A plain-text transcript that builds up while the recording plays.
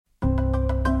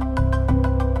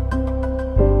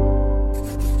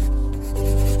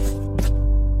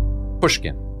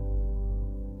Pushkin.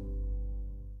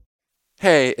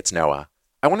 Hey, it's Noah.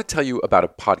 I want to tell you about a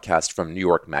podcast from New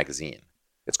York Magazine.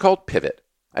 It's called Pivot,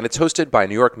 and it's hosted by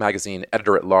New York Magazine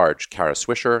editor-at-large Kara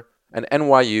Swisher and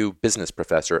NYU business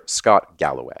professor Scott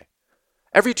Galloway.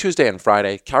 Every Tuesday and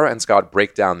Friday, Kara and Scott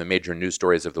break down the major news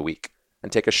stories of the week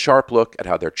and take a sharp look at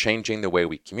how they're changing the way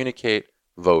we communicate,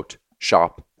 vote,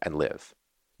 shop, and live.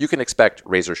 You can expect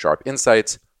razor-sharp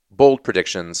insights, bold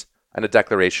predictions, and a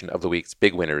declaration of the week's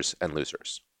big winners and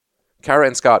losers. Kara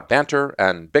and Scott banter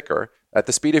and bicker at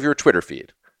the speed of your Twitter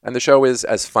feed, and the show is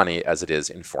as funny as it is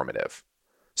informative.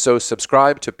 So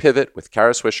subscribe to Pivot with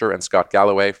Kara Swisher and Scott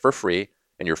Galloway for free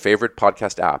in your favorite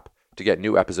podcast app to get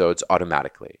new episodes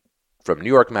automatically from New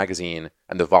York Magazine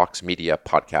and the Vox Media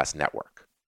Podcast Network.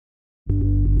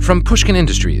 From Pushkin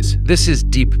Industries, this is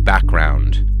Deep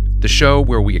Background, the show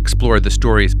where we explore the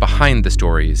stories behind the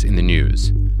stories in the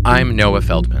news. I'm Noah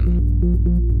Feldman.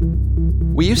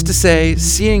 We used to say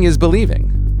seeing is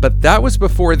believing, but that was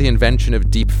before the invention of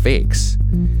deepfakes.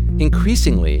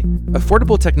 Increasingly,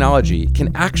 affordable technology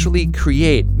can actually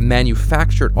create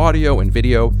manufactured audio and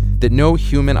video that no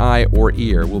human eye or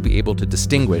ear will be able to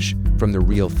distinguish from the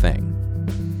real thing.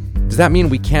 Does that mean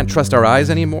we can't trust our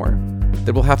eyes anymore?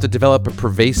 That we'll have to develop a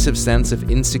pervasive sense of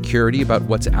insecurity about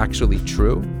what's actually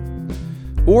true?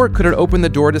 Or could it open the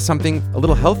door to something a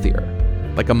little healthier,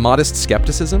 like a modest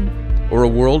skepticism, or a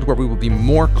world where we will be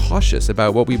more cautious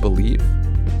about what we believe?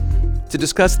 To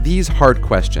discuss these hard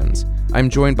questions, I'm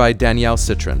joined by Danielle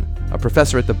Citron, a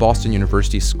professor at the Boston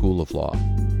University School of Law.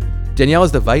 Danielle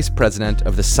is the vice president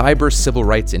of the Cyber Civil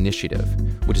Rights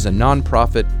Initiative, which is a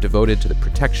nonprofit devoted to the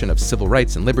protection of civil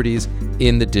rights and liberties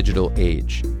in the digital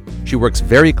age. She works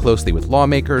very closely with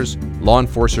lawmakers, law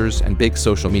enforcers, and big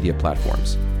social media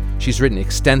platforms. She's written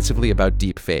extensively about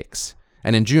deepfakes,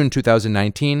 and in June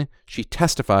 2019, she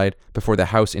testified before the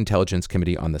House Intelligence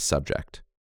Committee on the subject.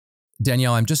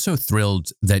 Danielle, I'm just so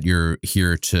thrilled that you're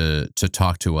here to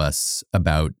talk to us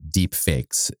about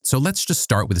deepfakes. So let's just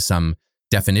start with some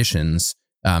definitions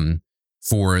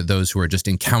for those who are just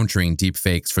encountering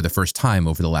deepfakes for the first time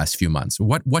over the last few months.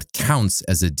 What counts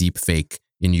as a deepfake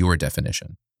in your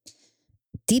definition?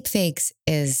 Deepfakes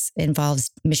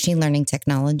involves machine learning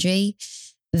technology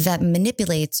that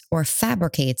manipulates or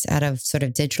fabricates out of sort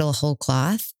of digital whole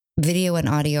cloth video and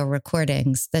audio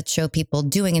recordings that show people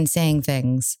doing and saying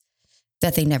things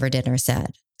that they never did or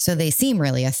said. So they seem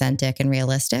really authentic and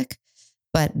realistic,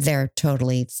 but they're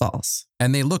totally false.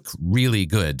 And they look really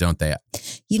good, don't they?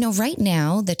 You know, right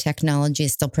now, the technology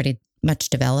is still pretty much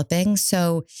developing.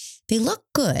 So they look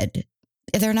good.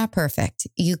 They're not perfect.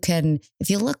 You can, if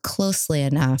you look closely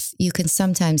enough, you can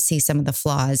sometimes see some of the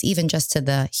flaws, even just to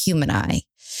the human eye.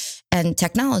 And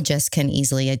technologists can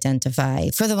easily identify,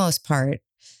 for the most part,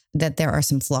 that there are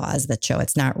some flaws that show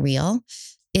it's not real.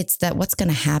 It's that what's going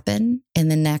to happen in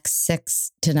the next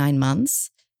 6 to 9 months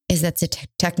is that the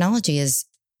technology is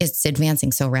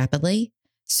advancing so rapidly.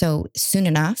 So soon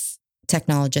enough,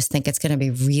 technologists think it's going to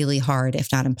be really hard,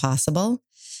 if not impossible,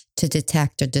 to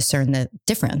detect or discern the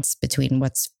difference between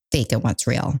what's fake and what's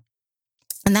real.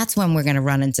 And that's when we're going to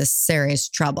run into serious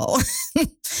trouble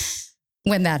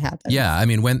when that happens. Yeah, I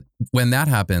mean, when that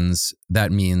happens,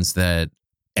 that means that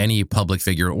any public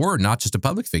figure, or not just a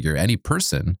public figure, any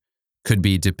person could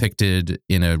be depicted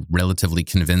in a relatively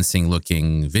convincing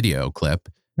looking video clip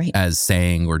as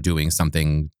saying or doing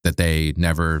something that they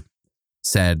never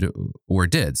said or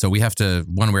did. So we have to,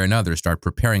 one way or another, start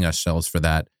preparing ourselves for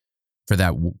that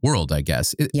world, I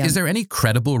guess. Yeah. Is there any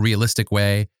credible, realistic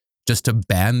way just to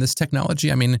ban this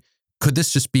technology? I mean, could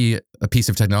this just be a piece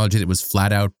of technology that was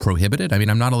flat out prohibited? I mean,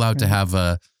 I'm not allowed to have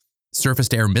a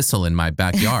surface-to-air missile in my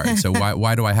backyard. So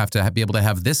why do I have to be able to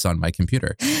have this on my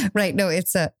computer? Right. No,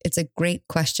 it's a great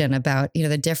question about,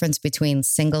 the difference between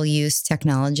single-use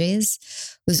technologies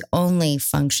whose only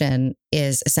function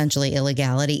is essentially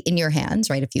illegality in your hands,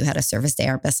 right? If you had a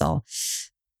surface-to-air missile.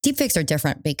 Deepfakes are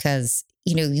different because,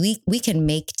 we can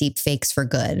make deepfakes for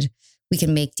good. We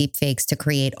can make deepfakes to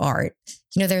create art.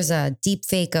 There's a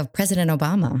deepfake of President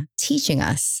Obama teaching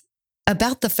us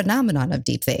about the phenomenon of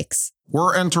deepfakes.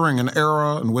 We're entering an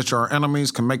era in which our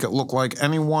enemies can make it look like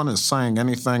anyone is saying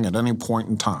anything at any point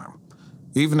in time,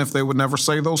 even if they would never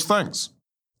say those things.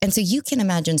 And so you can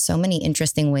imagine so many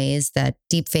interesting ways that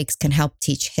deepfakes can help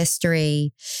teach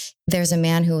history. There's a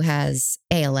man who has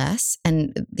ALS,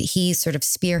 and he sort of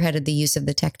spearheaded the use of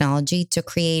the technology to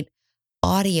create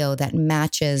audio that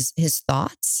matches his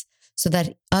thoughts so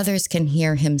that others can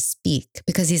hear him speak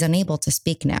because he's unable to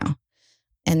speak now.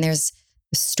 And there's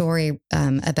a story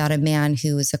about a man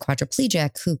who is a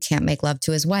quadriplegic who can't make love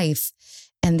to his wife.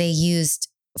 And they used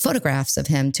photographs of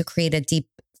him to create a deep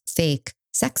fake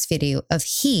sex video of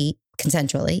he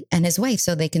consensually and his wife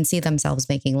so they can see themselves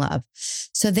making love.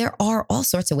 So there are all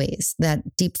sorts of ways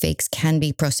that deepfakes can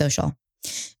be pro-social.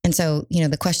 And so,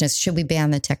 the question is, should we ban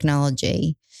the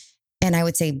technology? And I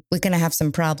would say we're going to have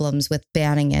some problems with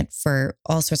banning it for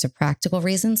all sorts of practical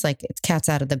reasons. Like, it's cat's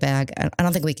out of the bag. I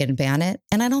don't think we can ban it.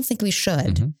 And I don't think we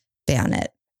should ban it.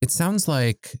 It sounds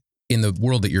like in the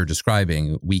world that you're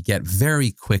describing, we get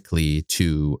very quickly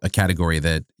to a category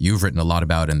that you've written a lot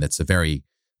about, and that's a very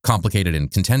complicated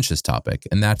and contentious topic.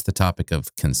 And that's the topic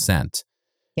of consent.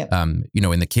 Yep.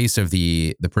 In the case of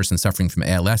the person suffering from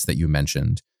ALS that you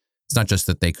mentioned, it's not just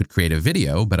that they could create a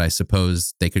video, but I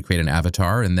suppose they could create an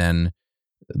avatar, and then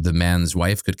the man's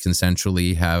wife could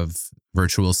consensually have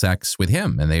virtual sex with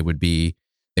him, and they would be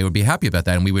happy about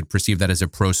that, and we would perceive that as a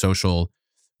pro-social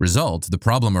result. The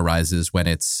problem arises when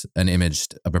it's an image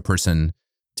of a person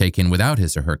taken without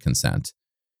his or her consent.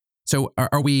 So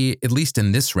are we, at least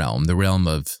in this realm, the realm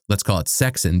of, let's call it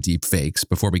sex and deepfakes,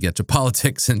 before we get to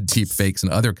politics and deepfakes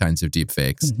and other kinds of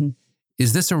deepfakes,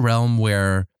 is this a realm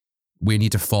where we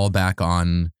need to fall back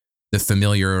on the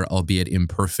familiar, albeit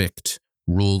imperfect,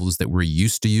 rules that we're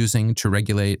used to using to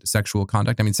regulate sexual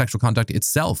conduct? I mean, sexual conduct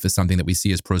itself is something that we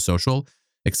see as pro-social,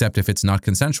 except if it's not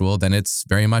consensual, then it's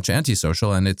very much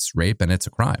antisocial, and it's rape and it's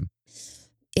a crime.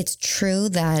 It's true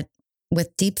that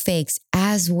with deepfakes,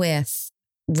 as with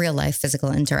real life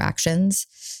physical interactions,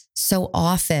 so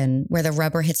often where the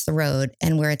rubber hits the road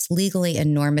and where it's legally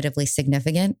and normatively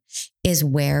significant is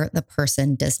where the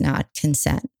person does not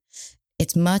consent.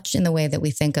 It's much in the way that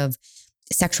we think of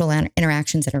sexual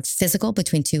interactions that are physical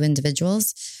between two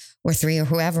individuals or three or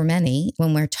whoever many,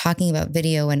 when we're talking about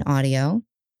video and audio,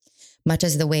 much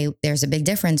as the way there's a big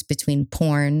difference between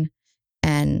porn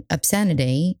and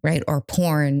obscenity, right? Or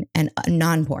porn and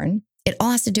non-porn. It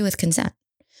all has to do with consent.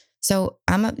 So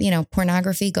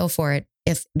pornography, go for it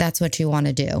if that's what you want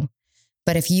to do.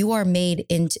 But if you are made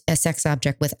into a sex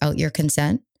object without your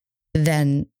consent,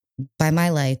 then by my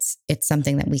lights, it's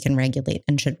something that we can regulate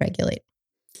and should regulate.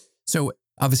 So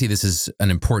obviously this is an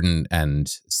important and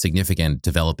significant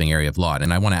developing area of law.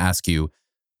 And I want to ask you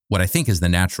what I think is the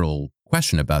natural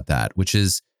question about that, which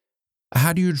is,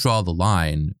 how do you draw the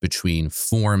line between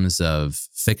forms of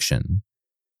fiction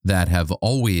that have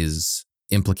always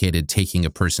implicated taking a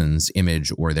person's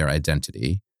image or their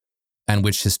identity, and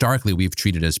which historically we've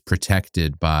treated as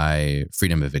protected by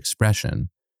freedom of expression,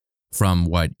 from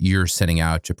what you're setting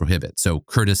out to prohibit? So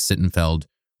Curtis Sittenfeld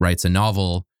writes a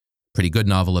novel, pretty good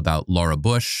novel, about Laura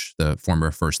Bush, the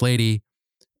former First Lady.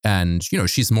 And,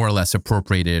 she's more or less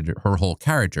appropriated her whole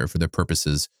character for the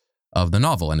purposes of the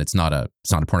novel. And it's not a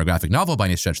pornographic novel by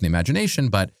any stretch of the imagination,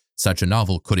 but such a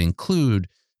novel could include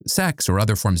sex or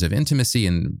other forms of intimacy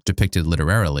and depicted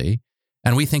literarily.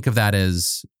 And we think of that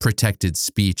as protected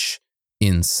speech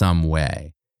in some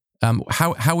way.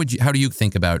 How do you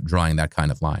think about drawing that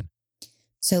kind of line?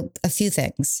 So a few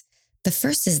things. The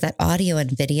first is that audio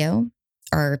and video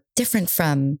are different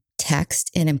from text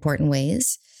in important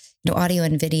ways. Audio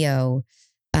and video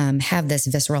have this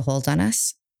visceral hold on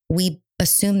us. We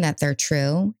assume that they're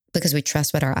true because we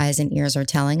trust what our eyes and ears are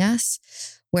telling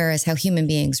us. Whereas how human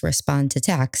beings respond to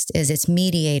text is it's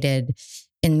mediated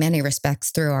in many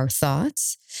respects through our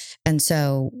thoughts. And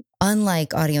so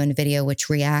unlike audio and video, which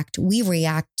we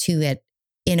react to it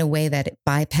in a way that it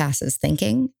bypasses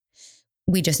thinking.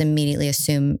 We just immediately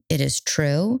assume it is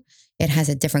true. It has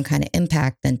a different kind of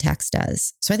impact than text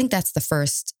does. So I think that's the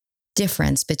first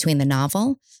difference between the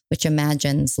novel, which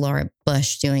imagines Laura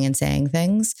Bush doing and saying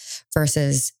things,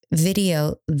 versus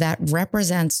video that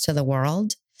represents to the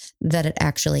world that it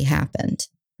actually happened,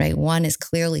 right? One is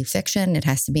clearly fiction. It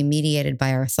has to be mediated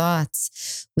by our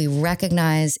thoughts. We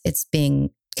recognize it's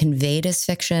being conveyed as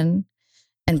fiction.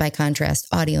 And by contrast,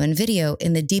 audio and video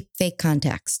in the deepfake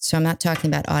context. So I'm not talking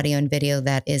about audio and video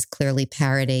that is clearly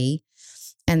parody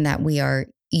and that we are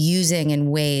using in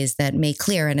ways that make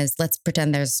clear. And let's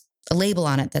pretend there's a label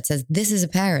on it that says, this is a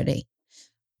parody.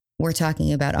 We're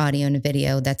talking about audio and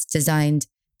video that's designed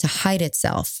to hide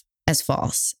itself as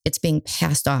false. It's being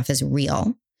passed off as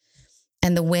real.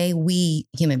 And the way we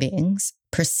human beings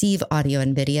perceive audio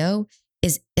and video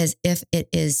is as if it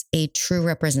is a true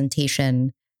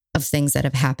representation of things that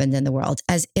have happened in the world,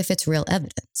 as if it's real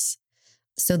evidence.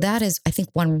 So that is, I think,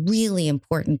 one really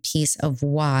important piece of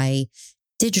why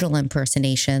digital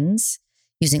impersonations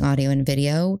using audio and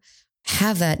video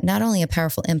have not only a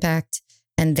powerful impact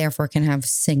and therefore can have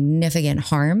significant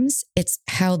harms, it's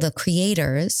how the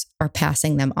creators are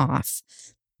passing them off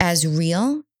as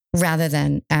real rather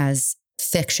than as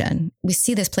fiction. We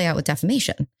see this play out with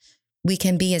defamation. We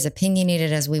can be as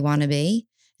opinionated as we want to be,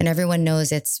 and everyone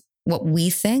knows it's what we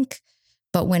think,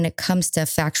 But when it comes to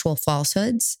factual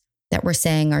falsehoods that we're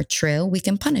saying are true, we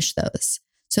can punish those.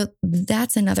 So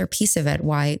that's another piece of it,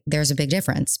 why there's a big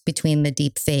difference between the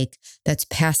deep fake that's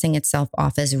passing itself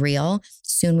off as real.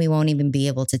 Soon we won't even be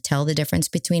able to tell the difference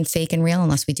between fake and real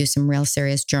unless we do some real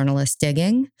serious journalist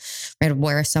digging, right,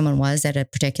 where someone was at a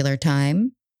particular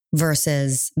time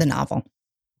versus the novel.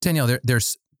 Danielle,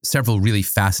 there's several really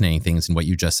fascinating things in what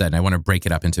you just said, and I want to break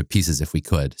it up into pieces if we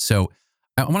could. So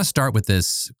I want to start with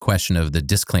this question of the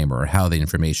disclaimer, or how the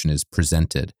information is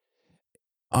presented.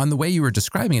 On the way you were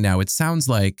describing it now, it sounds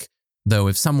like, though,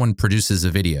 if someone produces a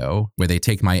video where they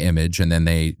take my image and then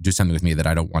they do something with me that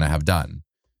I don't want to have done,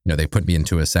 they put me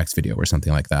into a sex video or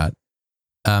something like that.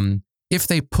 If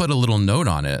they put a little note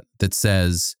on it that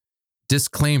says,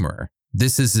 disclaimer,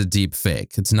 this is a deep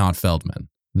fake, it's not Feldman,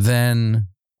 then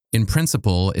in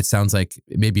principle, it sounds like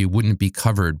maybe it wouldn't be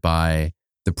covered by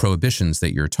the prohibitions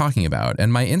that you're talking about.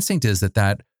 And my instinct is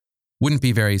that wouldn't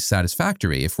be very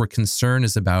satisfactory. If we're concern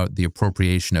is about the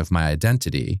appropriation of my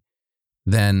identity,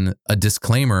 then a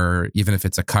disclaimer, even if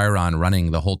it's a chyron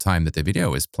running the whole time that the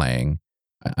video is playing,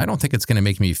 I don't think it's going to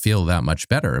make me feel that much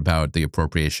better about the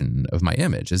appropriation of my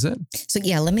image, is it? So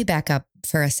yeah, let me back up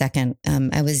for a second.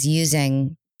 I was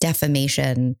using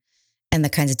defamation and the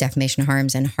kinds of defamation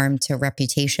harms and harm to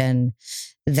reputation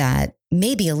that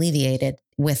may be alleviated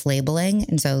with labeling.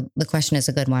 And so the question is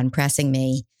a good one, pressing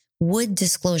me. Would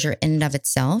disclosure in and of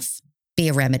itself be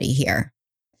a remedy here?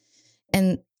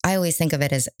 And I always think of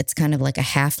it as it's kind of like a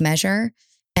half measure,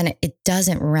 and it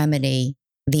doesn't remedy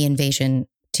the invasion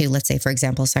to, let's say, for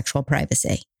example, sexual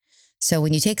privacy. So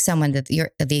when you take someone that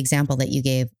the example that you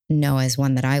gave, Noah, is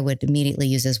one that I would immediately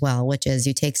use as well, which is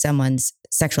you take someone's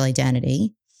sexual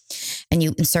identity and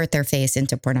you insert their face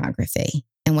into pornography.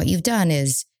 And what you've done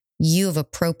is you've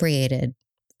appropriated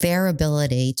their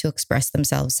ability to express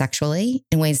themselves sexually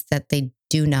in ways that they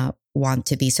do not want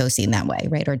to be so seen that way,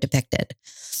 right? Or depicted.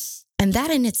 And that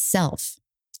in itself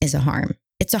is a harm.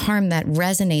 It's a harm that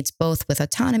resonates both with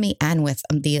autonomy and with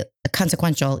the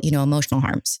consequential, emotional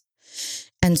harms.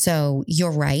 And so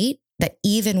you're right that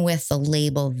even with the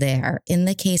label there, in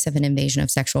the case of an invasion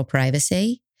of sexual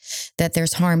privacy, that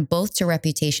there's harm both to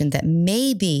reputation that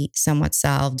may be somewhat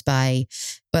solved by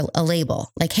a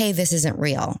label like, hey, this isn't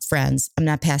real, friends. I'm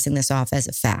not passing this off as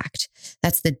a fact.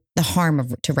 That's the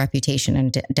harm to reputation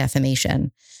and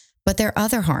defamation. But there are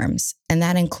other harms, and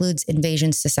that includes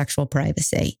invasions to sexual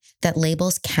privacy that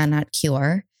labels cannot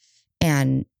cure.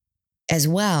 And as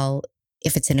well,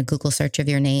 if it's in a Google search of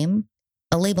your name,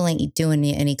 a label ain't doing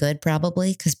you any good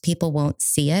probably because people won't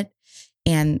see it.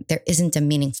 And there isn't a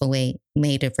meaningful way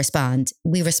to respond.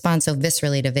 We respond so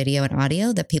viscerally to video and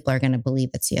audio that people are going to believe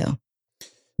it's you.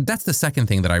 That's the second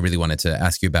thing that I really wanted to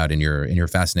ask you about in your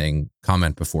fascinating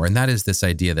comment before. And that is this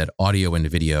idea that audio and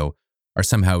video are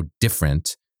somehow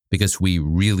different because we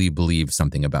really believe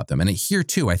something about them. And here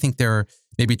too, I think there are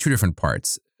maybe two different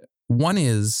parts. One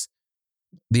is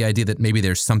the idea that maybe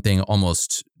there's something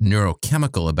almost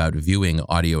neurochemical about viewing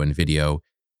audio and video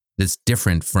that's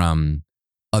different from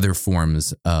other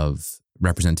forms of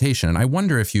representation. And I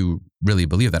wonder if you really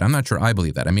believe that. I'm not sure I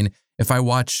believe that. I mean, if I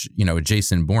watch, a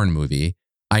Jason Bourne movie,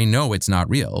 I know it's not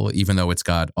real, even though it's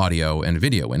got audio and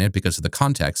video in it because of the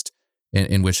context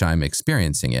in which I'm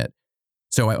experiencing it.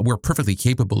 So we're perfectly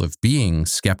capable of being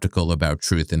skeptical about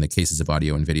truth in the cases of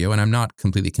audio and video. And I'm not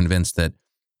completely convinced that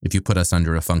if you put us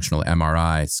under a functional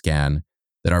MRI scan,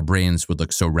 that our brains would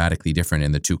look so radically different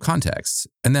in the two contexts.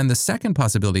 And then the second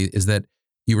possibility is that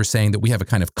you were saying that we have a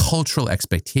kind of cultural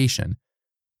expectation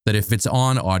that if it's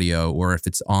on audio or if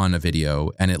it's on a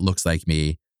video and it looks like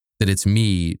me, that it's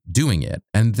me doing it.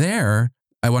 And there,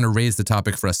 I want to raise the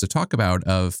topic for us to talk about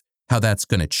of how that's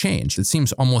going to change. It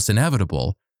seems almost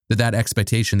inevitable that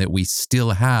expectation that we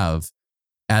still have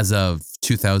as of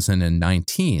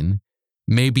 2019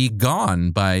 may be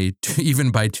gone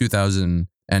even by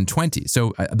 2020.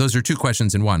 So those are two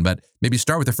questions in one, but maybe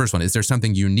start with the first one. Is there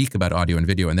something unique about audio and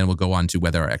video? And then we'll go on to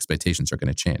whether our expectations are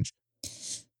going to change.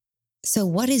 So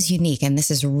what is unique, and this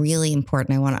is really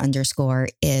important, I want to underscore,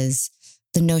 is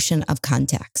the notion of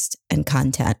context and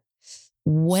content.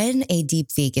 When a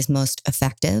deepfake is most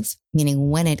effective, meaning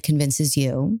when it convinces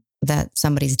you that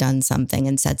somebody's done something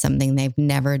and said something they've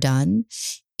never done,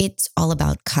 it's all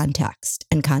about context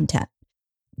and content.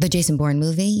 The Jason Bourne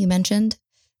movie you mentioned,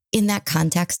 in that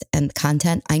context and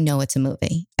content, I know it's a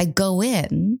movie. I go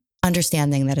in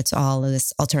understanding that it's all of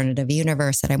this alternative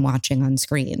universe that I'm watching on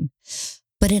screen.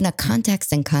 But in a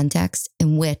context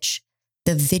in which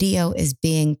the video is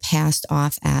being passed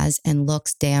off as and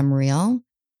looks damn real,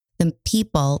 then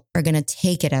people are going to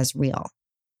take it as real.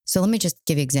 So let me just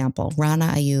give you an example.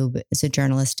 Rana Ayub is a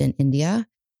journalist in India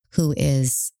who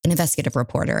is an investigative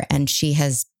reporter, and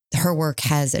her work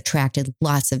has attracted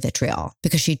lots of vitriol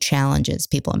because she challenges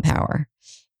people in power.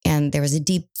 And there was a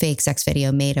deep fake sex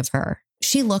video made of her.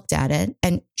 She looked at it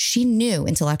and she knew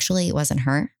intellectually it wasn't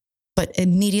her, but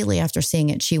immediately after seeing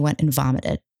it, she went and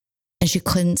vomited, and she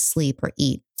couldn't sleep or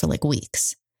eat for like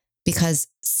weeks because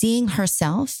seeing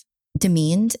herself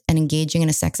demeaned and engaging in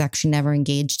a sex act she never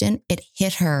engaged in, it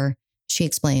hit her, she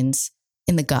explains,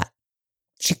 in the gut.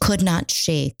 She could not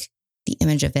shake the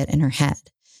image of it in her head.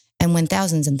 And when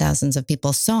thousands and thousands of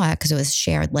people saw it, because it was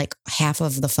shared, like half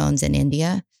of the phones in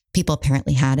India, people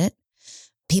apparently had it.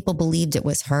 People believed it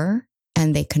was her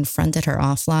and they confronted her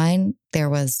offline. There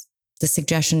was the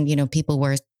suggestion, people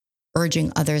were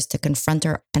urging others to confront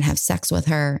her and have sex with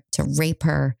her, to rape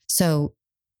her. So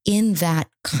in that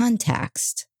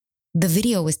context, the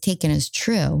video was taken as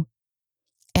true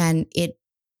and it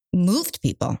moved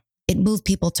people. It moved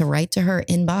people to write to her.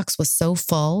 Inbox was so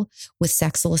full with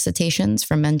sex solicitations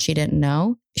from men she didn't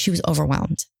know. She was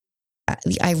overwhelmed.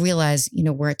 I realize,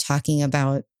 we're talking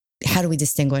about how do we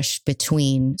distinguish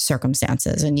between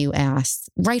circumstances? And you asked,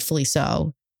 rightfully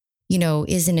so,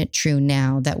 isn't it true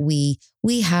now that we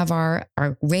have our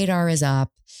radar is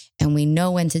up and we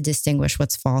know when to distinguish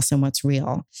what's false and what's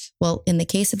real? Well, in the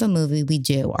case of a movie, we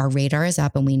do. Our radar is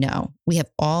up and we know. We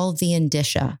have all the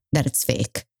indicia that it's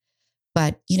fake.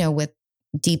 But, with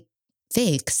deep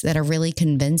fakes that are really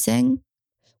convincing,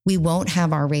 we won't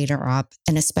have our radar up.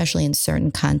 And especially in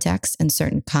certain contexts and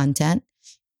certain content,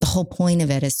 the whole point of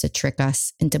it is to trick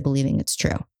us into believing it's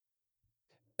true.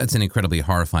 That's an incredibly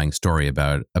horrifying story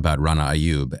about Rana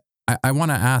Ayoob. I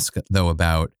want to ask, though,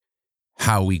 about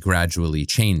how we gradually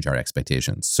change our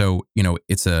expectations. So,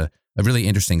 it's a really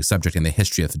interesting subject in the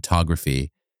history of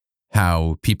photography,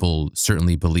 how people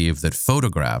certainly believe that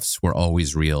photographs were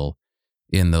always real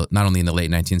not only in the late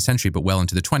 19th century, but well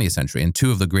into the 20th century. And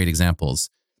two of the great examples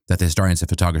that the historians of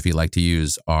photography like to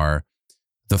use are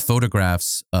the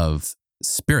photographs of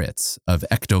spirits, of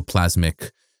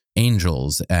ectoplasmic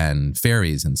angels and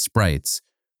fairies and sprites,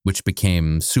 which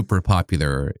became super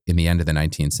popular in the end of the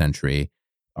 19th century.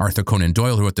 Arthur Conan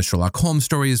Doyle, who wrote the Sherlock Holmes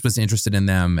stories, was interested in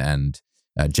them. And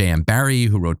J.M. Barrie,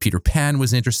 who wrote Peter Pan,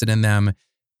 was interested in them.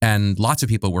 And lots of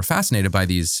people were fascinated by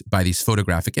these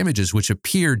photographic images, which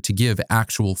appeared to give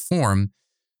actual form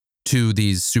to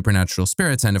these supernatural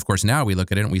spirits. And of course, now we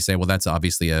look at it and we say, well, that's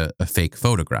obviously a fake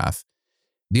photograph.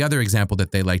 The other example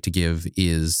that they like to give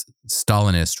is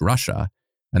Stalinist Russia.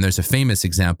 And there's a famous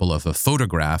example of a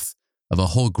photograph of a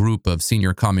whole group of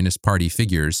senior Communist Party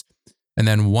figures. And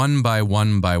then one by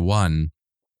one,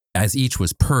 as each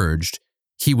was purged,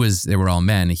 they were all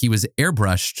men. He was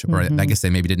airbrushed, or I guess they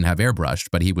maybe didn't have airbrushed,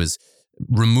 but he was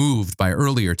removed by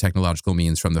earlier technological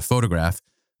means from the photograph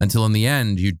until in the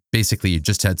end, you basically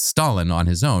just had Stalin on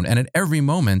his own. And at every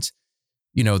moment,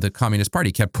 the Communist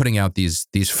Party kept putting out these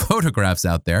photographs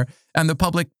out there, and the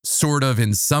public sort of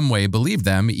in some way believed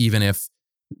them, even if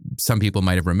some people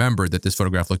might have remembered that this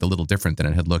photograph looked a little different than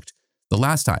it had looked the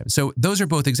last time. So those are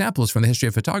both examples from the history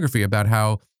of photography about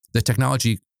how the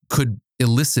technology could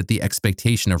elicit the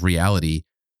expectation of reality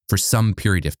for some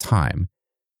period of time.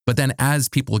 But then as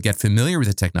people get familiar with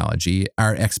the technology,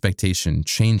 our expectation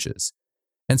changes.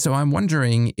 And so I'm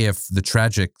wondering if the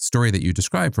tragic story that you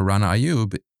described for Rana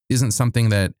Ayoob isn't something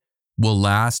that will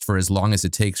last for as long as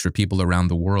it takes for people around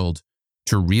the world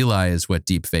to realize what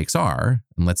deepfakes are.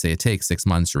 And let's say it takes 6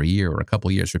 months or a year or a couple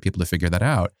of years for people to figure that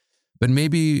out. But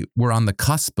maybe we're on the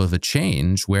cusp of a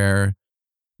change where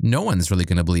no one's really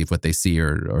going to believe what they see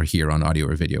or hear on audio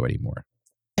or video anymore.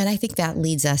 And I think that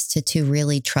leads us to two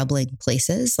really troubling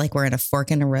places, like we're in a fork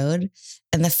in a road.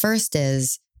 And the first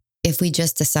is, if we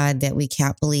just decide that we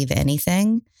can't believe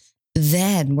anything,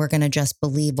 then we're going to just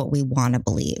believe what we want to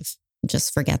believe.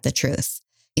 Just forget the truth.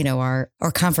 Our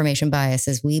confirmation bias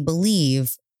is we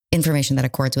believe information that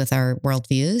accords with our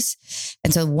worldviews.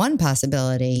 And so one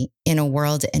possibility in a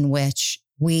world in which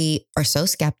we are so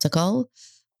skeptical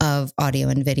of audio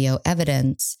and video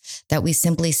evidence that we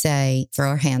simply say, throw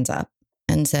our hands up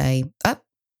and say,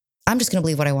 I'm just going to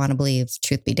believe what I want to believe,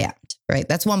 truth be damned, right?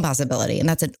 That's one possibility. And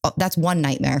that's one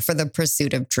nightmare for the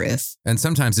pursuit of truth. And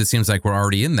sometimes it seems like we're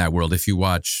already in that world. If you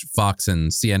watch Fox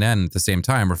and CNN at the same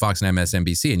time, or Fox and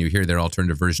MSNBC, and you hear their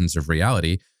alternative versions of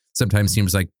reality, sometimes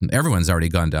seems like everyone's already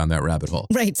gone down that rabbit hole.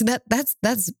 Right. So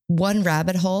that's one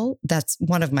rabbit hole. That's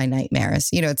one of my nightmares.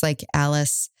 It's like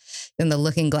Alice in the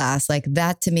Looking Glass. Like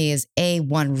that to me is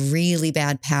one really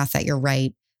bad path that you're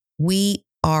right, we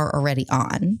are already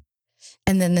on.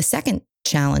 And then the second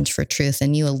challenge for truth,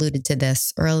 and you alluded to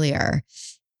this earlier,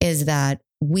 is that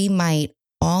we might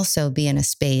also be in a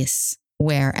space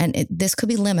where, and this could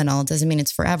be liminal, doesn't mean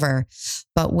it's forever,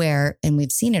 but where, and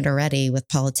we've seen it already with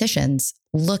politicians,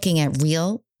 looking at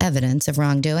real evidence of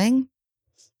wrongdoing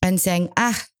and saying,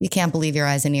 you can't believe your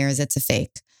eyes and ears, it's a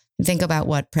fake. Think about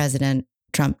what President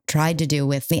Trump tried to do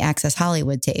with the Access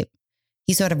Hollywood tape.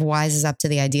 He sort of wises up to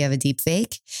the idea of a deep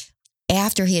fake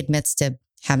after he admits to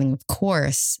having, of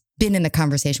course, been in the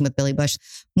conversation with Billy Bush.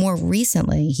 More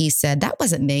recently, he said, that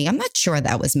wasn't me. I'm not sure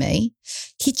that was me.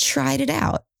 He tried it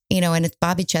out, and it's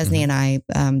Bobby Chesney and I,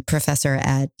 professor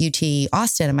at UT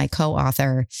Austin and my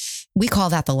co-author, we call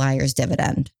that the liar's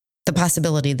dividend. The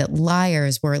possibility that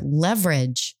liars will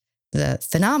leverage the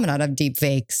phenomenon of deep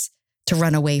fakes to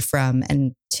run away from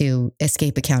and to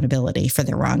escape accountability for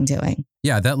their wrongdoing.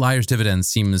 Yeah, that liar's dividend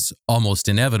seems almost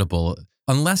inevitable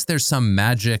unless there's some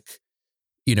magic,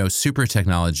 super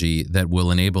technology that will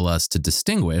enable us to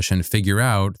distinguish and figure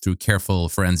out through careful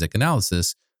forensic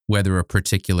analysis whether a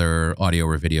particular audio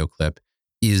or video clip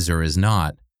is or is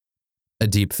not a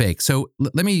deep fake. So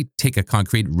let me take a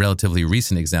concrete, relatively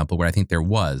recent example where I think there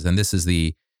was, and this is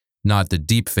not the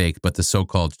deep fake, but the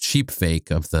so-called cheap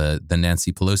fake of the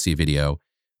Nancy Pelosi video,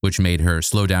 which made her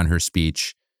slow down her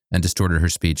speech and distorted her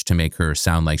speech to make her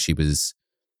sound like she was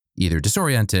either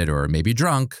disoriented or maybe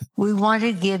drunk. We want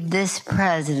to give this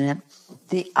president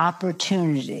the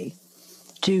opportunity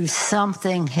to do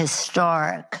something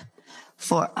historic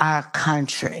for our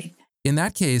country. In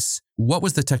that case, what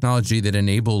was the technology that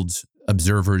enabled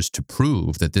observers to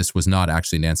prove that this was not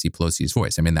actually Nancy Pelosi's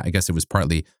voice? I mean, I guess it was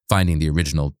partly finding the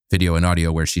original video and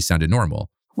audio where she sounded normal.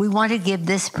 We want to give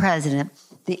this president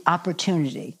the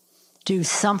opportunity to do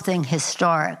something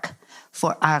historic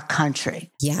for our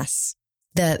country. Yes.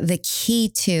 The key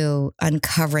to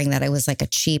uncovering that it was like a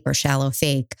cheap or shallow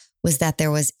fake was that there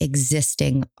was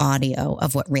existing audio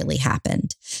of what really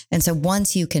happened. And so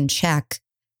once you can check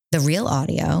the real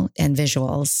audio and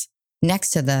visuals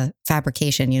next to the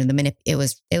fabrication, it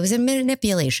was a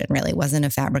manipulation, really. It wasn't a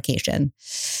fabrication.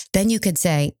 Then you could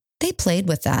say, they played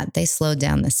with that. They slowed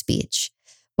down the speech.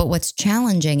 But what's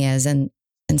challenging is, and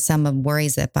some of the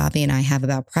worries that Bobby and I have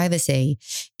about privacy,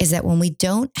 is that when we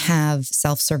don't have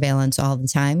self-surveillance all the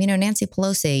time, Nancy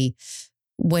Pelosi,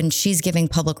 when she's giving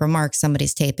public remarks,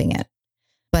 somebody's taping it.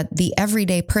 But the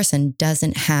everyday person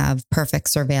doesn't have perfect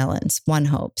surveillance, one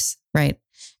hopes, right?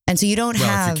 And so you don't have...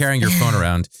 Well, if you're carrying your phone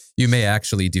around, you may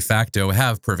actually de facto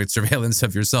have perfect surveillance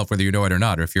of yourself, whether you know it or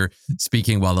not, or if you're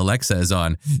speaking while Alexa is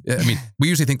on. I mean, we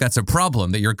usually think that's a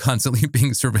problem, that you're constantly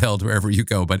being surveilled wherever you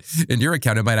go. But in your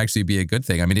account, it might actually be a good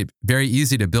thing. I mean, it's very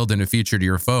easy to build in a feeture to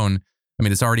your phone. I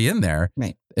mean, it's already in there,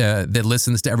 right? That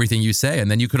listens to everything you say.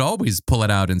 And then you could always pull it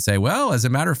out and say, well, as a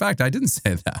matter of fact, I didn't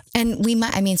say that.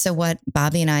 And so what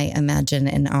Bobby and I imagine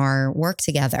in our work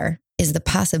together is the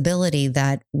possibility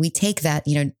that we take that,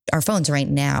 our phones right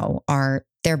now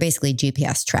they're basically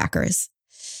GPS trackers,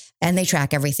 and they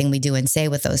track everything we do and say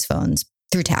with those phones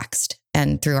through text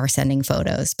and through our sending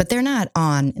photos, but they're not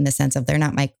on in the sense of they're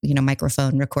not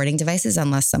microphone recording devices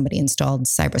unless somebody installed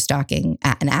cyber stalking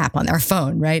an app on their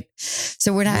phone, right?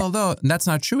 So we're not. Although that's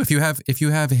not true. If you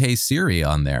have Hey Siri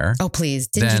on there. Oh, please.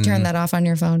 Didn't you turn that off on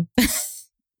your phone?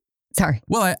 Sorry.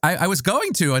 Well, I was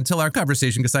going to until our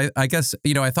conversation, because I guess,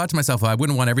 I thought to myself, well, I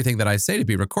wouldn't want everything that I say to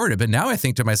be recorded. But now I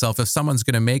think to myself, if someone's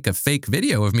going to make a fake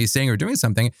video of me saying or doing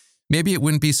something, maybe it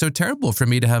wouldn't be so terrible for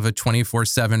me to have a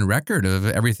 24/7 record of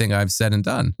everything I've said and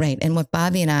done. Right. And what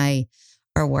Bobby and I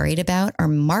are worried about are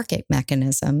market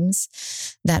mechanisms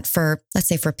that let's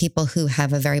say for people who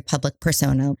have a very public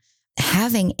persona,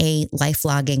 having a life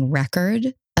logging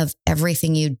record of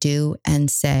everything you do and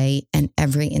say and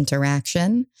every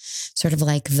interaction, sort of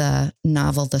like the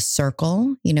novel The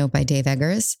Circle, by Dave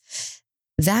Eggers,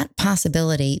 that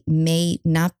possibility may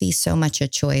not be so much a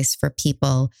choice for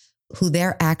people who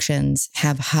their actions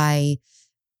have high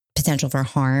potential for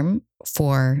harm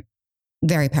for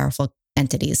very powerful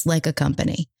entities like a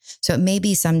company. So it may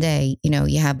be someday,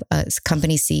 you have a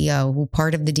company CEO who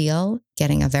part of the deal,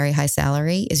 getting a very high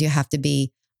salary, is you have to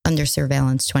be under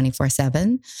surveillance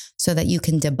 24/7 so that you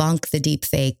can debunk the deep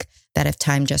fake that, if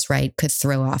timed just right, could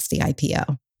throw off the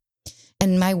IPO.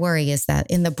 And my worry is that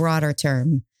in the broader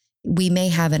term, we may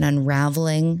have an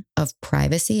unraveling of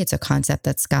privacy. It's a concept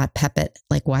that Scott Peppett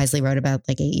wisely wrote about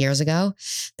 8 years ago.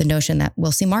 The notion that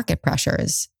we'll see market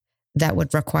pressures that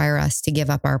would require us to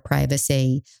give up our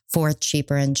privacy for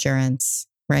cheaper insurance,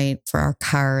 right? For our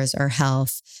cars, our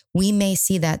health. We may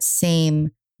see that same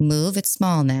move. It's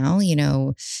small now,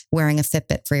 wearing a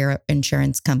Fitbit for your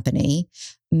insurance company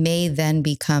may then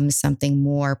become something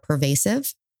more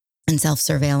pervasive and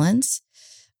self-surveillance.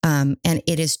 And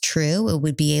it is true, it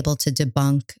would be able to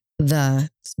debunk the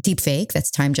deepfake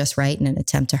that's timed just right in an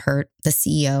attempt to hurt the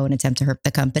CEO, an attempt to hurt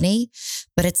the company,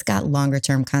 but it's got longer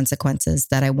term consequences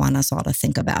that I want us all to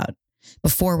think about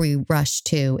before we rush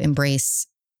to embrace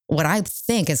what I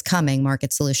think is coming,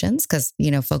 market solutions. Because,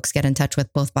 folks get in touch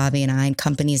with both Bobby and I, and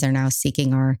companies are now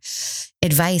seeking our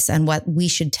advice on what we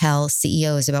should tell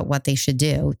CEOs about what they should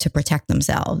do to protect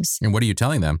themselves. And what are you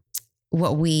telling them?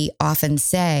 What we often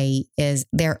say is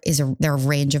there are a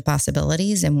range of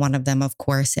possibilities. And one of them, of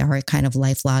course, are kind of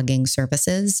life logging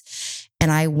services. And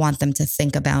I want them to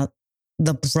think about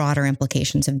the broader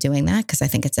implications of doing that, because I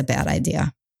think it's a bad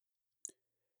idea.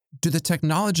 Do the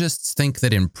technologists think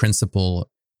that in principle,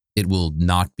 it will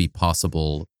not be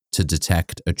possible to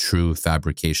detect a true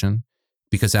fabrication?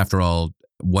 Because after all,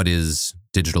 what is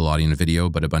digital audio and video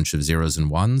but a bunch of zeros and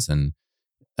ones? And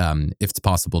if it's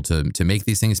possible to make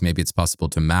these things, maybe it's possible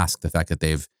to mask the fact that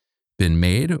they've been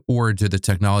made. Or do the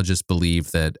technologists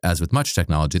believe that, as with much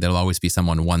technology, there'll always be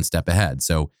someone one step ahead?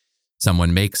 So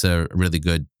someone makes a really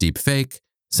good deep fake,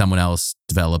 someone else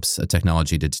develops a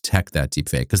technology to detect that deep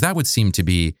fake. Because that would seem to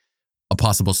be a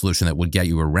possible solution that would get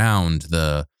you around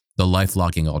the life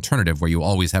logging alternative, where you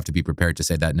always have to be prepared to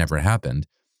say that never happened.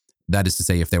 That is to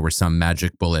say, if there were some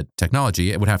magic bullet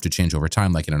technology, it would have to change over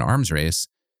time, like in an arms race.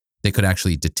 They could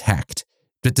actually detect.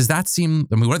 But does that seem,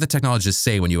 what do the technologists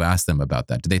say when you ask them about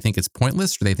that? Do they think it's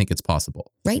pointless, or do they think it's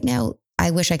possible? Right now, I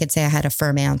wish I could say I had a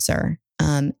firm answer.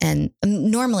 And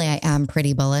normally I am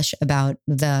pretty bullish about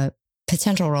the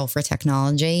potential role for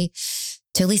technology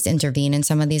to at least intervene in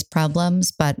some of these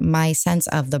problems. But my sense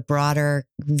of the broader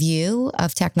view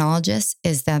of technologists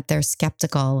is that they're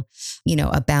skeptical,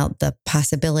 about the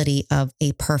possibility of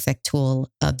a perfect tool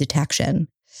of detection.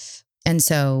 And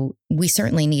so we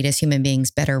certainly need, as human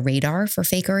beings, better radar for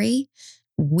fakery.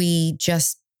 We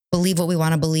just believe what we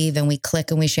want to believe, and we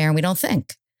click and we share and we don't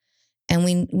think. And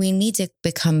we need to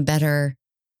become better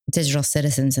digital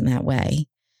citizens in that way,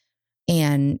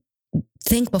 and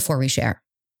think before we share,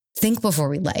 think before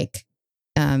we like,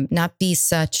 not be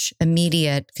such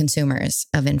immediate consumers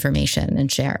of information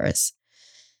and shares.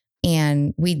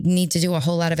 And we need to do a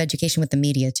whole lot of education with the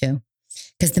media too,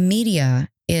 because the media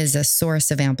is a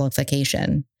source of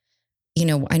amplification.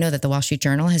 I know that the Wall Street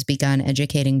Journal has begun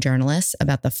educating journalists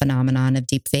about the phenomenon of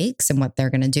deepfakes and what they're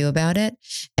going to do about it.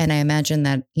 And I imagine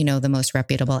that, the most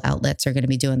reputable outlets are going to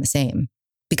be doing the same,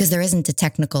 because there isn't a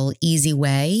technical, easy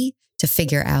way to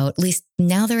figure out, at least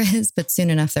now there is, but soon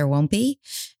enough there won't be.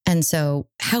 And so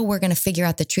how we're going to figure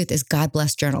out the truth is God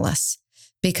bless journalists,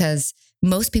 because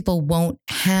most people won't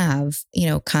have,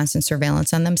 constant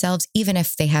surveillance on themselves, even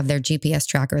if they have their GPS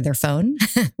tracker, their phone,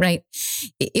 right?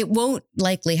 It won't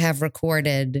likely have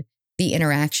recorded the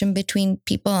interaction between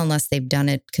people unless they've done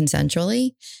it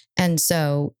consensually. And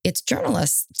so it's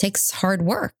journalists. It takes hard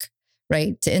work,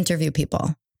 right, to interview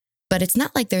people. But it's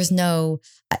not like there's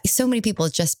so many people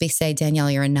just say, Danielle,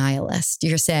 you're a nihilist.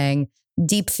 You're saying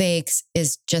deepfakes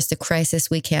is just a crisis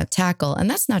we can't tackle. And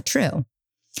that's not true.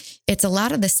 It's a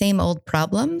lot of the same old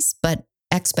problems, but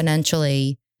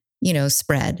exponentially,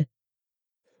 spread.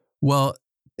 Well,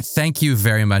 thank you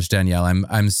very much, Danielle.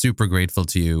 I'm super grateful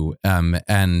to you.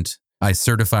 And I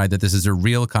certify that this is a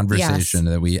real conversation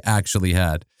that we actually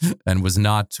had and was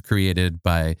not created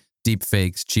by deep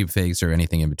fakes, cheap fakes, or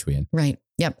anything in between. Right.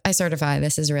 Yep. I certify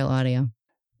this is real audio.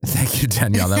 Thank you,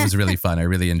 Danielle. That was really fun. I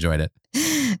really enjoyed it.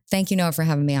 Thank you, Noah, for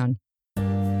having me on.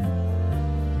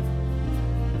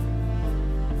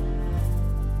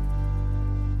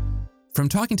 From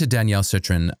talking to Danielle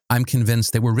Citron, I'm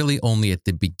convinced that we're really only at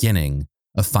the beginning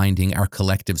of finding our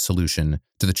collective solution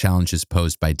to the challenges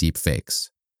posed by deep fakes.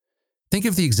 Think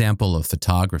of the example of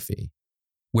photography,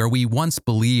 where we once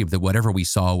believed that whatever we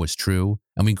saw was true,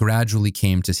 and we gradually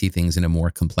came to see things in a more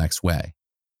complex way.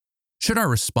 Should our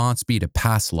response be to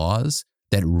pass laws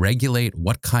that regulate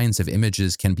what kinds of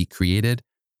images can be created,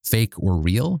 fake or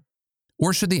real?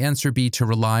 Or should the answer be to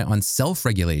rely on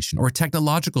self-regulation or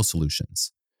technological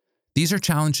solutions? These are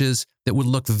challenges that would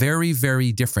look very,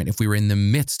 very different if we were in the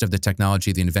midst of the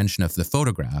technology of the invention of the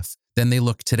photograph than they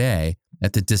look today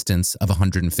at the distance of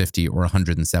 150 or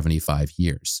 175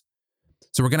 years.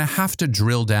 So we're going to have to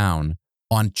drill down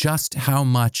on just how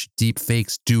much deep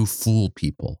fakes do fool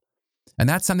people. And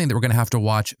that's something that we're going to have to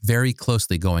watch very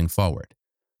closely going forward.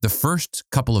 The first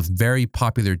couple of very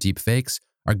popular deep fakes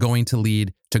are going to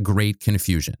lead to great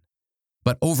confusion.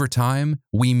 But over time,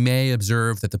 we may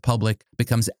observe that the public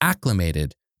becomes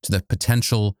acclimated to the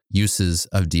potential uses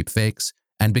of deepfakes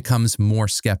and becomes more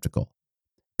skeptical.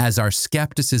 As our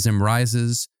skepticism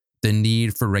rises, the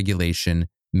need for regulation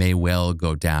may well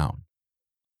go down.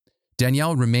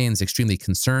 Danielle remains extremely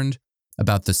concerned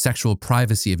about the sexual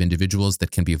privacy of individuals that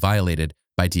can be violated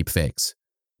by deepfakes.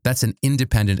 That's an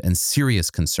independent and serious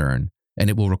concern, and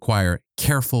it will require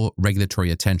careful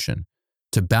regulatory attention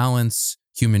to balance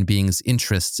human beings'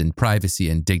 interests in privacy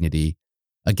and dignity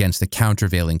against the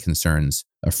countervailing concerns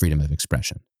of freedom of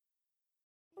expression.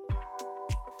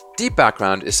 Deep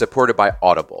Background is supported by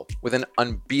Audible, with an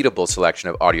unbeatable selection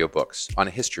of audiobooks on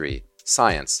history,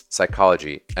 science,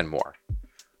 psychology, and more.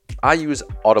 I use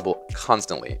Audible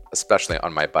constantly, especially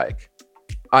on my bike.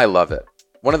 I love it.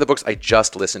 One of the books I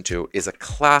just listened to is a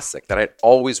classic that I'd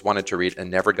always wanted to read and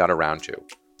never got around to,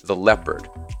 The Leopard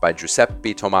by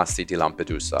Giuseppe Tomasi di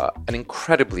Lampedusa, an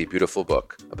incredibly beautiful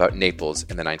book about Naples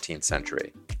in the 19th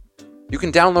century. You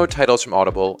can download titles from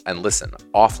Audible and listen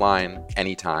offline,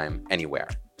 anytime, anywhere.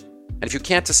 And if you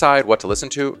can't decide what to listen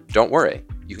to, don't worry.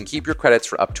 You can keep your credits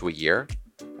for up to a year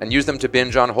and use them to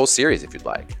binge on a whole series if you'd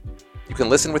like. You can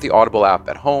listen with the Audible app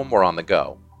at home or on the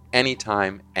go,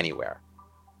 anytime, anywhere.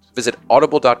 Visit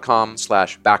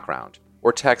audible.com/background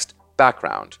or text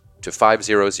background to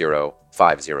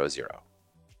 500-500.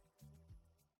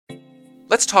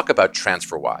 Let's talk about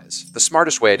TransferWise, the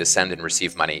smartest way to send and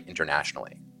receive money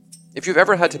internationally. If you've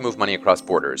ever had to move money across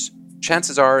borders,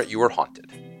 chances are you were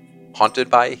haunted. Haunted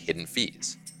by hidden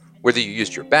fees. Whether you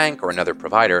used your bank or another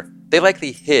provider, they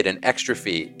likely hid an extra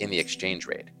fee in the exchange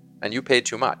rate, and you paid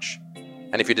too much.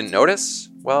 And if you didn't notice,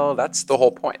 well, that's the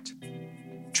whole point.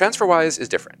 TransferWise is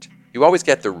different. You always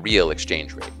get the real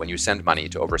exchange rate when you send money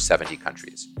to over 70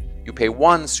 countries. You pay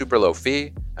one super low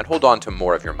fee and hold on to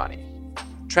more of your money.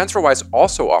 TransferWise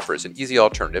also offers an easy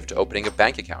alternative to opening a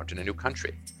bank account in a new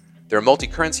country. Their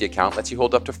multi-currency account lets you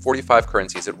hold up to 45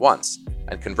 currencies at once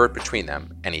and convert between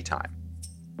them anytime.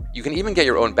 You can even get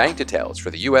your own bank details for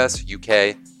the US,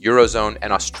 UK, Eurozone,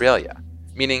 and Australia,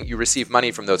 meaning you receive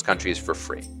money from those countries for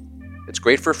free. It's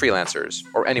great for freelancers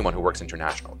or anyone who works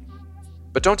internationally.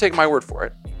 But don't take my word for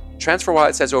it.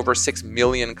 TransferWise has over 6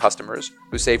 million customers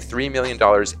who save $3 million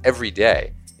every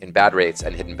day in bad rates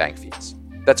and hidden bank fees.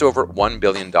 That's over $1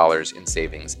 billion in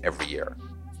savings every year.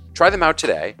 Try them out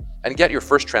today and get your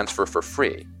first transfer for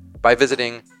free by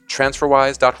visiting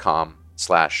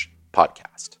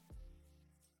transferwise.com/podcast.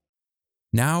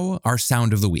 Now, our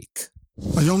sound of the week.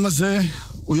 היום הזה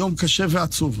הוא יום קשה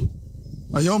ועצוב.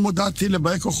 היום הודעתי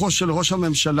לבאי כוחו של ראש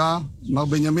הממשלה, מר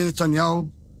בנימין נתניהו,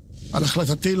 על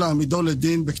החלטתי להעמידו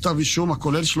לדין בכתב אישום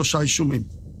הכולל 3 אישומים.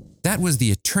 That was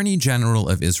the Attorney General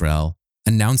of Israel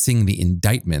announcing the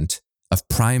indictment of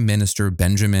Prime Minister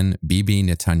Benjamin Bibi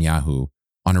Netanyahu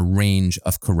on a range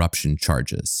of corruption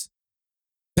charges.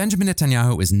 Benjamin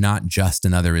Netanyahu is not just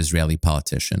another Israeli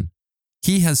politician.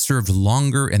 He has served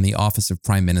longer in the office of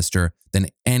Prime Minister than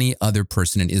any other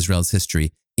person in Israel's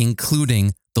history,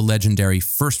 including the legendary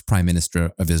first Prime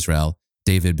Minister of Israel,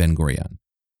 David Ben-Gurion.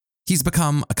 He's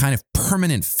become a kind of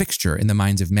permanent fixture in the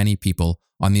minds of many people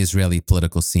on the Israeli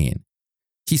political scene.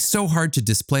 He's so hard to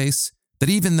displace that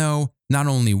even though not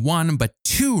only one but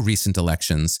 2 recent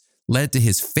elections led to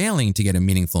his failing to get a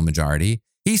meaningful majority,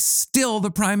 he's still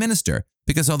the prime minister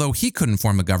because although he couldn't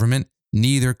form a government,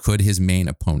 neither could his main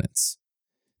opponents.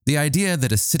 The idea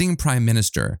that a sitting prime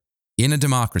minister in a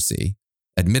democracy,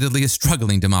 admittedly a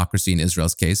struggling democracy in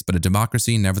Israel's case, but a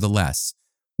democracy nevertheless,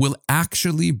 will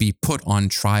actually be put on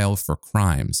trial for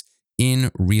crimes in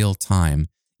real time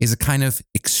is a kind of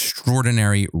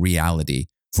extraordinary reality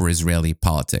for Israeli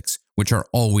politics, which are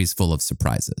always full of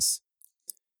surprises.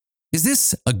 Is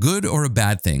this a good or a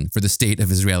bad thing for the state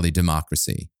of Israeli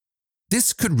democracy?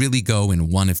 This could really go in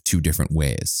one of 2 different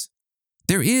ways.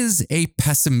 There is a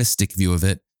pessimistic view of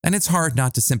it, and it's hard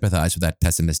not to sympathize with that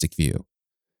pessimistic view.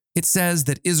 It says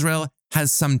that Israel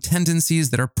has some tendencies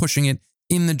that are pushing it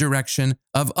in the direction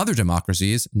of other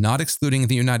democracies, not excluding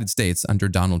the United States under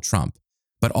Donald Trump,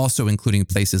 but also including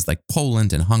places like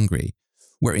Poland and Hungary,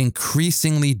 where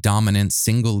increasingly dominant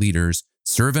single leaders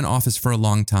serve in office for a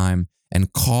long time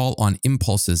and call on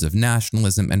impulses of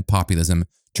nationalism and populism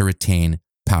to retain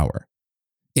power.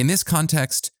 In this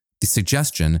context, the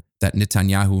suggestion that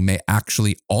Netanyahu may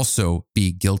actually also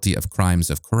be guilty of crimes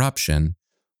of corruption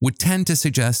would tend to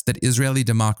suggest that Israeli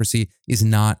democracy is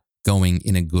not going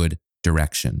in a good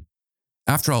direction.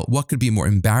 After all, what could be more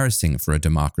embarrassing for a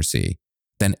democracy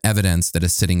than evidence that a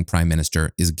sitting prime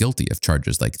minister is guilty of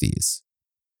charges like these?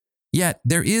 Yet,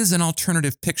 there is an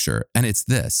alternative picture, and it's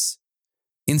this.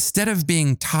 Instead of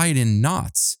being tied in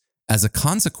knots as a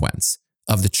consequence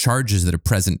of the charges that a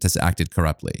president has acted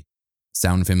corruptly,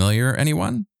 sound familiar,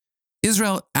 anyone?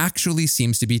 Israel actually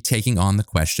seems to be taking on the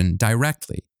question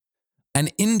directly. An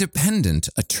independent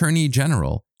attorney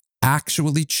general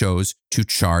actually chose to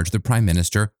charge the prime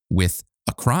minister with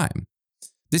a crime.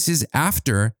 This is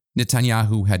after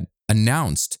Netanyahu had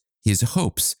announced his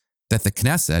hopes that the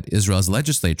Knesset, Israel's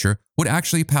legislature, would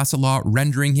actually pass a law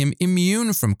rendering him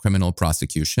immune from criminal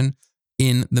prosecution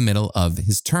in the middle of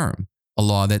his term, a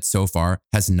law that so far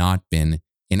has not been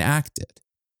enacted.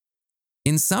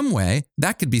 In some way,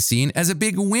 that could be seen as a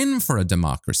big win for a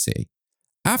democracy.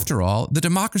 After all, the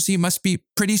democracy must be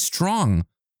pretty strong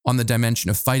on the dimension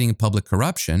of fighting public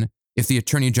corruption if the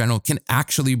Attorney General can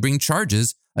actually bring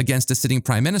charges against a sitting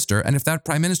prime minister, and if that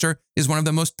prime minister is one of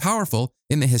the most powerful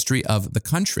in the history of the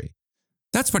country.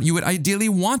 That's what you would ideally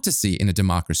want to see in a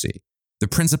democracy, the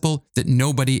principle that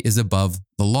nobody is above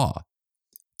the law.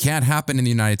 Can't happen in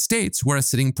the United States, where a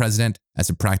sitting president, as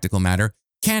a practical matter,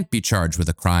 can't be charged with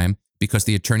a crime because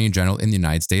the Attorney General in the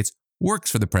United States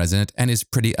works for the president and is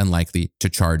pretty unlikely to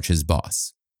charge his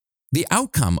boss. The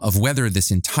outcome of whether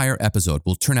this entire episode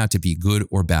will turn out to be good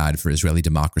or bad for Israeli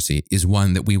democracy is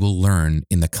one that we will learn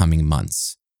in the coming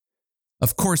months.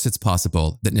 Of course, it's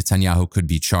possible that Netanyahu could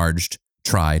be charged,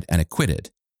 tried, and acquitted.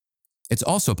 It's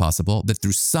also possible that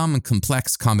through some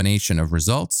complex combination of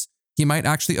results, he might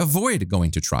actually avoid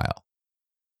going to trial.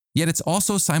 Yet it's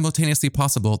also simultaneously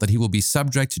possible that he will be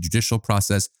subject to judicial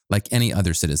process like any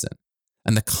other citizen.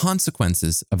 And the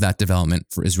consequences of that development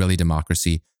for Israeli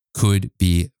democracy could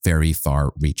be very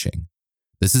far-reaching.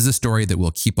 This is a story that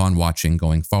we'll keep on watching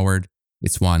going forward.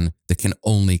 It's one that can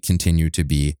only continue to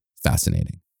be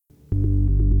fascinating.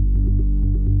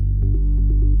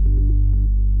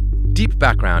 Deep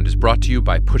Background is brought to you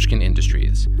by Pushkin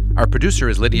Industries. Our producer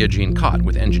is Lydia Jean Cott,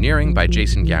 with engineering by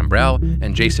Jason Gambrell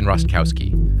and Jason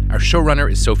Rostkowski. Our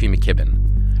showrunner is Sophie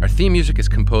McKibben. Our theme music is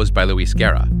composed by Luis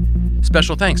Guerra.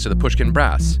 Special thanks to the Pushkin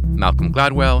Brass, Malcolm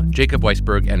Gladwell, Jacob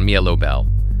Weisberg, and Mia Lobel.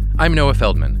 I'm Noah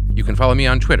Feldman. You can follow me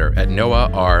on Twitter at Noah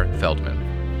R.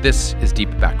 Feldman. This is Deep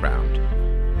Background.